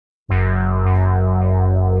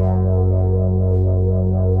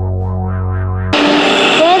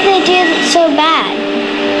bad?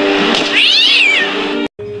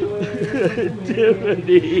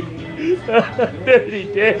 Tiffany.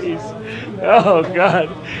 30 days. Oh, God.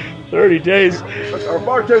 30 days. Our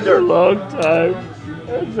bartender. A long time.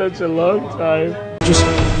 That's such a long time. Just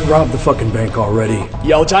rob the fucking bank already.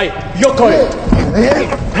 Yao Zai, Yokoi!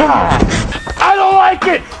 I don't like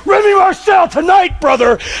it! Remy Marcel, tonight,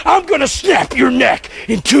 brother, I'm gonna snap your neck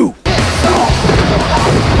in two.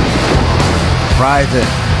 Private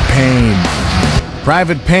Payne.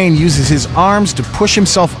 Private Payne uses his arms to push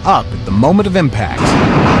himself up at the moment of impact.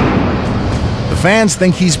 The fans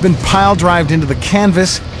think he's been pile-drived into the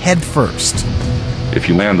canvas head first. If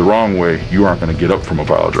you land the wrong way, you aren't going to get up from a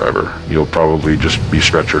pile driver. You'll probably just be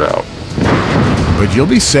stretchered out. But you'll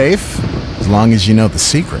be safe as long as you know the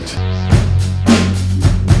secret.